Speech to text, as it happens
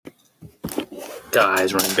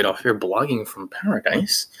guys? Ryan Bidoff here, blogging from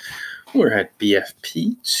paradise. We're at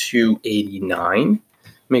BFP 289.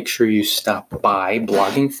 Make sure you stop by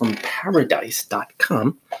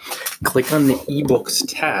bloggingfromparadise.com. Click on the ebooks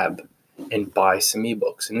tab and buy some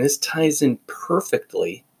ebooks. And this ties in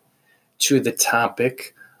perfectly to the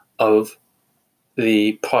topic of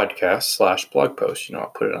the podcast / blog post. I'll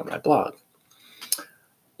put it on my blog.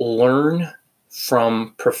 Learn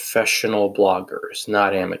from professional bloggers,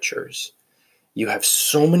 not amateurs. You have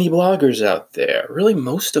so many bloggers out there, really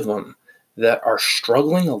most of them, that are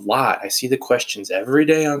struggling a lot. I see the questions every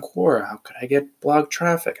day on Quora. How can I get blog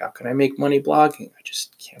traffic? How can I make money blogging? I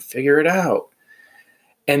just can't figure it out.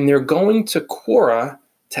 And they're going to Quora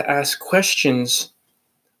to ask questions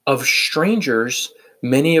of strangers,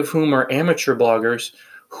 many of whom are amateur bloggers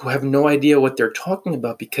who have no idea what they're talking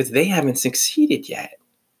about because they haven't succeeded yet.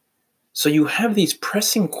 So you have these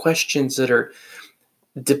pressing questions that are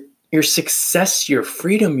your success, your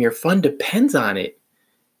freedom, your fun depends on it.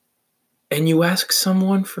 And you ask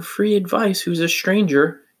someone for free advice who's a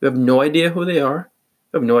stranger. You have no idea who they are.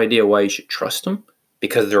 You have no idea why you should trust them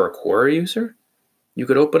because they're a Quora user. You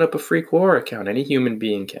could open up a free Quora account. Any human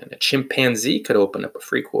being can. A chimpanzee could open up a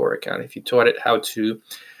free Quora account if you taught it how to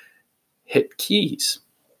hit keys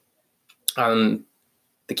on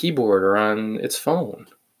the keyboard or on its phone.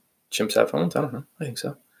 Chimps have phones? I don't know. I think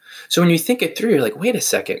so. So when you think it through, you're like, wait a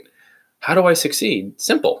second. How do I succeed?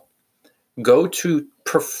 Simple. Go to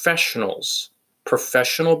professional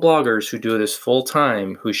bloggers who do this full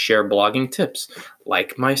time, who share blogging tips,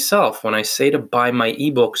 like myself. When I say to buy my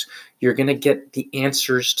ebooks, you're going to get the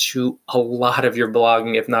answers to a lot of your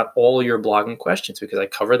blogging, if not all your blogging questions, because I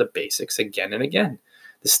cover the basics again and again.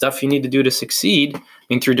 The stuff you need to do to succeed,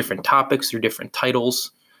 through different topics, through different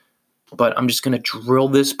titles. But I'm just going to drill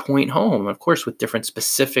this point home, of course, with different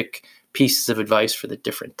specific pieces of advice for the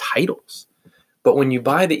different titles. But when you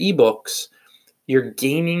buy the ebooks, you're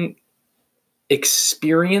gaining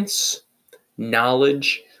experience,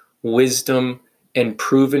 knowledge, wisdom, and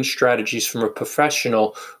proven strategies from a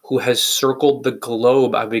professional who has circled the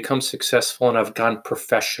globe. I've become successful and I've gone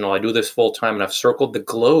professional. I do this full time and I've circled the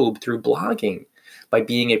globe through blogging by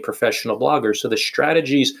being a professional blogger. So the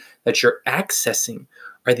strategies that you're accessing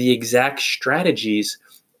are the exact strategies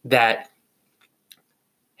that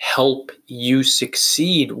help you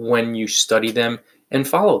succeed when you study them and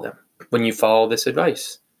follow them, when you follow this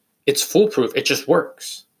advice. It's foolproof. It just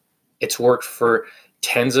works. It's worked for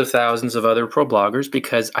tens of thousands of other pro bloggers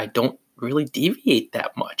because I don't really deviate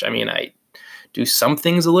that much. I do some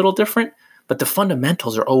things a little different, but the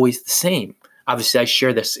fundamentals are always the same. Obviously, I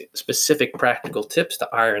share the specific practical tips to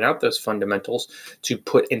iron out those fundamentals, to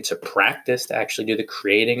put into practice, to actually do the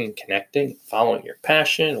creating and connecting, following your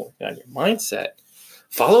passion, working on your mindset.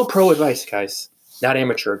 Follow pro advice, guys, not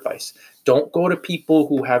amateur advice. Don't go to people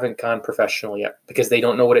who haven't gone professional yet because they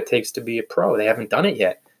don't know what it takes to be a pro. They haven't done it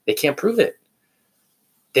yet. They can't prove it.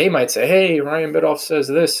 They might say, hey, Ryan Bidoff says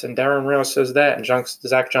this, and Darren Rouse says that, and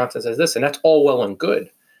Zach Johnson says this, and that's all well and good.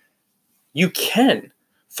 You can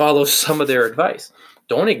follow some of their advice.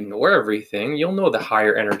 Don't ignore everything. You'll know the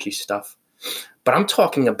higher energy stuff. But I'm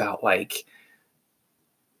talking about,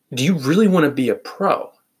 do you really want to be a pro?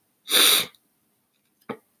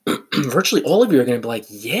 Virtually all of you are going to be like,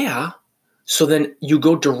 yeah. So then you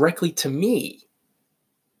go directly to me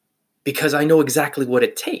because I know exactly what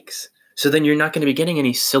it takes. So then you're not going to be getting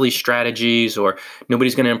any silly strategies, or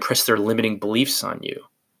nobody's going to impress their limiting beliefs on you.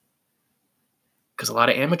 Because a lot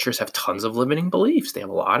of amateurs have tons of limiting beliefs. They have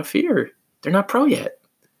a lot of fear. They're not pro yet.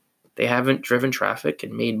 They haven't driven traffic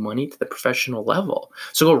and made money to the professional level.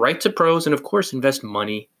 So go right to pros and, of course, invest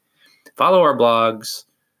money. Follow our blogs.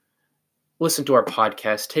 Listen to our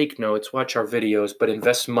podcast. Take notes. Watch our videos. But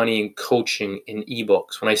invest money in coaching, in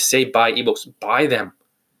ebooks. When I say buy ebooks, buy them.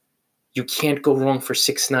 You can't go wrong for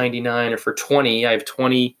 $6.99 or for $20. I have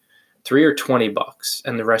 $23 or $20,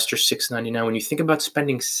 and the rest are $6.99. When you think about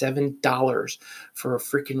spending $7 for a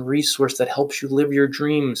freaking resource that helps you live your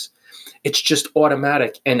dreams, it's just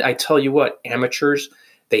automatic. And I tell you what, amateurs,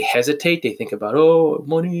 they hesitate. They think about,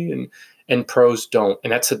 money, and pros don't.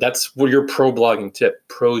 And that's your pro blogging tip.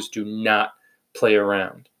 Pros do not play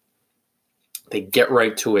around. They get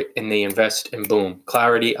right to it and they invest, and boom,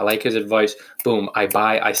 clarity. I like his advice. Boom, I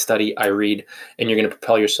buy, I study, I read, and you're going to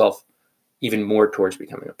propel yourself even more towards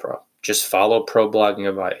becoming a pro. Just follow pro blogging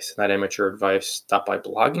advice, not amateur advice. Stop by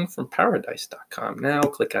bloggingfromparadise.com now.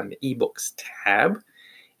 Click on the ebooks tab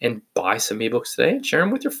and buy some ebooks today and share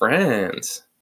them with your friends.